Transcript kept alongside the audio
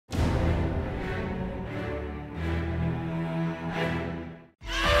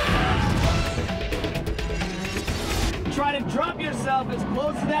yourself as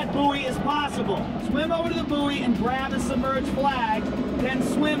close to that buoy as possible. Swim over to the buoy and grab a submerged flag. Then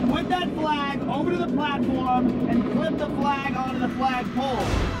swim with that flag over to the platform and clip the flag onto the flagpole.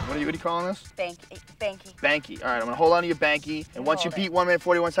 What are you calling this? Banky. Banky. All right, I'm gonna hold on to your banky, and once you beat 1 minute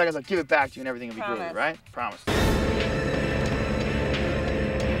 41 seconds, I'll give it back to you, and everything will be groovy, right? Promise.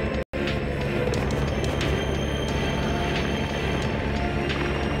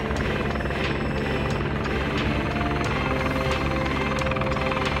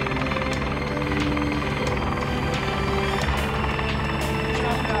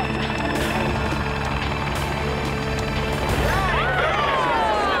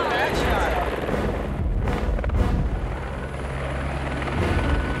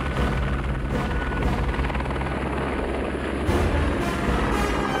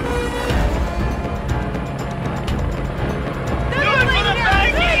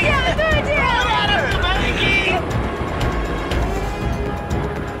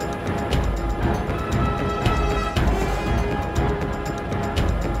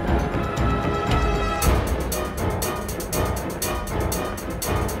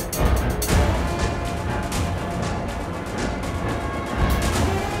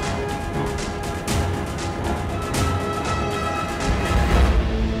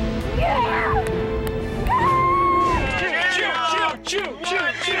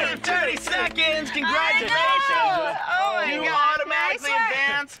 Congratulations! Oh my you God, automatically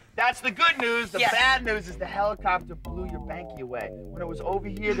advance. That's the good news. The bad news is the helicopter blew your banky away. When it was over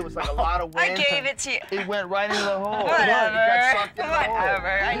here, there was like a lot of wind. I gave it to you. It went right into the hole. Whatever. It got sucked in the hole. Whatever.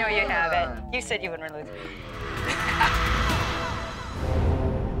 I know you have it. You said you wouldn't lose.